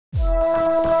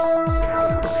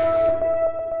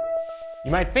You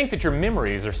might think that your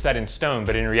memories are set in stone,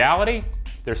 but in reality,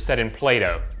 they're set in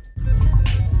Play-Doh.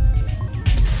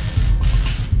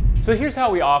 So here's how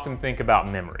we often think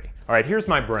about memory. All right, here's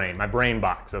my brain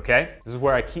box, okay? This is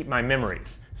where I keep my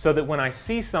memories. So that when I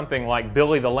see something like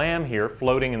Billy the Lamb here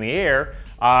floating in the air,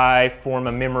 I form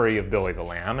a memory of Billy the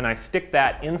Lamb and I stick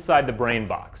that inside the brain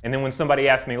box. And then when somebody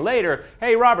asks me later,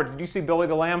 hey Robert, did you see Billy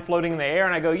the Lamb floating in the air?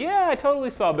 And I go, yeah, I totally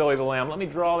saw Billy the Lamb. Let me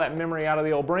draw that memory out of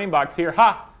the old brain box here.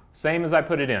 Ha! Same as I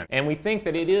put it in. And we think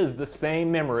that it is the same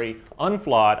memory,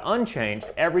 unflawed, unchanged,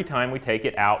 every time we take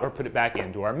it out or put it back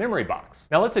into our memory box.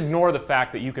 Now let's ignore the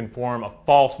fact that you can form a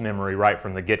false memory right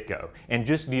from the get-go and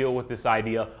just deal with this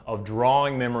idea of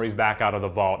drawing memories back out of the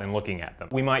vault and looking at them.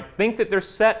 We might think that they're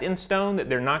set in stone, that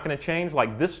they're not going to change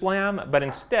like this lamb, but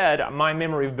instead my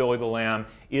memory of Billy the Lamb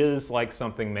is like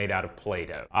something made out of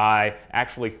Play-Doh. I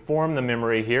actually form the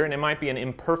memory here, and it might be an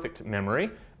imperfect memory,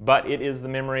 but it is the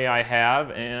memory I have,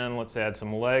 and let's add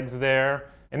some legs there.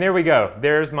 And there we go.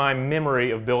 There's my memory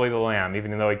of Billy the Lamb,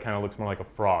 even though he kind of looks more like a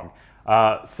frog.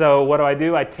 So what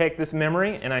do? I take this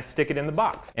memory and I stick it in the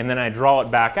box. And then I draw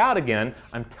it back out again.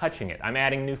 I'm touching it. I'm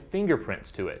adding new fingerprints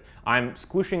to it. I'm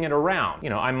squishing it around. You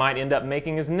know, I might end up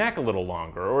making his neck a little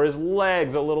longer or his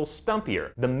legs a little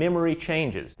stumpier. The memory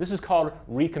changes. This is called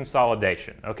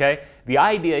reconsolidation, okay? The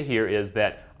idea here is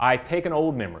that I take an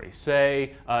old memory,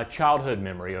 say a childhood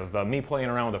memory of me playing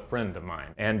around with a friend of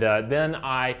mine, and then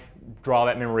I draw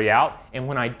that memory out, and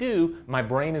when I do, my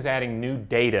brain is adding new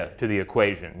data to the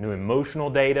equation, new emotional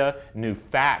data, new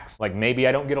facts, like maybe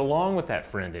I don't get along with that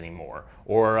friend anymore,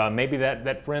 or maybe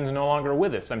that friend's no longer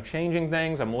with us. I'm changing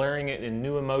things, I'm layering it in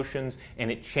new emotions,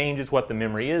 and it changes what the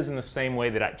memory is in the same way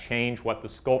that I change what the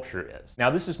sculpture is. Now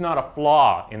this is not a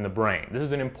flaw in the brain. This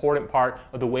is an important part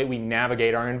of the way we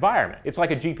navigate our environment. It's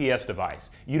like a GPS device.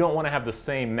 You don't want to have the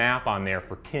same map on there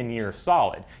for 10 years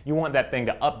solid. You want that thing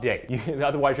to update.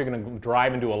 Otherwise you're going to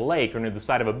drive into a lake or near the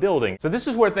side of a building. So this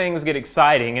is where things get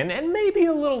exciting and maybe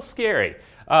a little scary.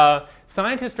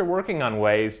 Scientists are working on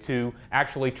ways to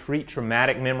actually treat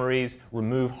traumatic memories,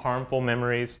 remove harmful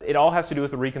memories. It all has to do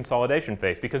with the reconsolidation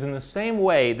phase, because in the same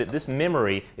way that this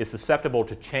memory is susceptible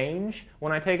to change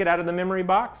when I take it out of the memory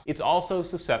box, it's also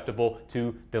susceptible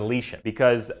to deletion,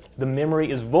 because the memory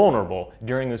is vulnerable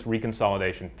during this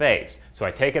reconsolidation phase. So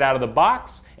I take it out of the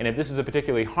box, and if this is a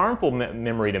particularly harmful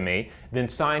memory to me, then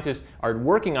scientists are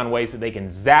working on ways that they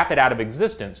can zap it out of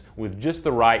existence with just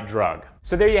the right drug.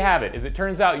 So there you have it. As it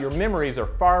turns out, your memories are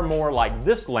far more like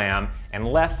this lamb and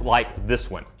less like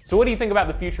this one. So what do you think about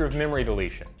the future of memory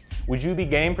deletion? Would you be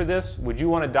game for this? Would you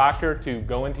want a doctor to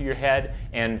go into your head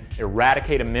and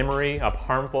eradicate a memory, a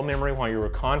harmful memory, while you were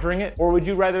conjuring it? Or would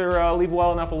you rather leave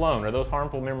well enough alone? Are those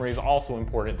harmful memories also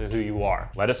important to who you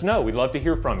are? Let us know. We'd love to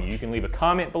hear from you. You can leave a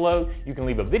comment below, you can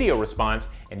leave a video response,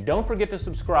 and don't forget to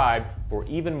subscribe for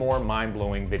even more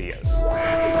mind-blowing videos.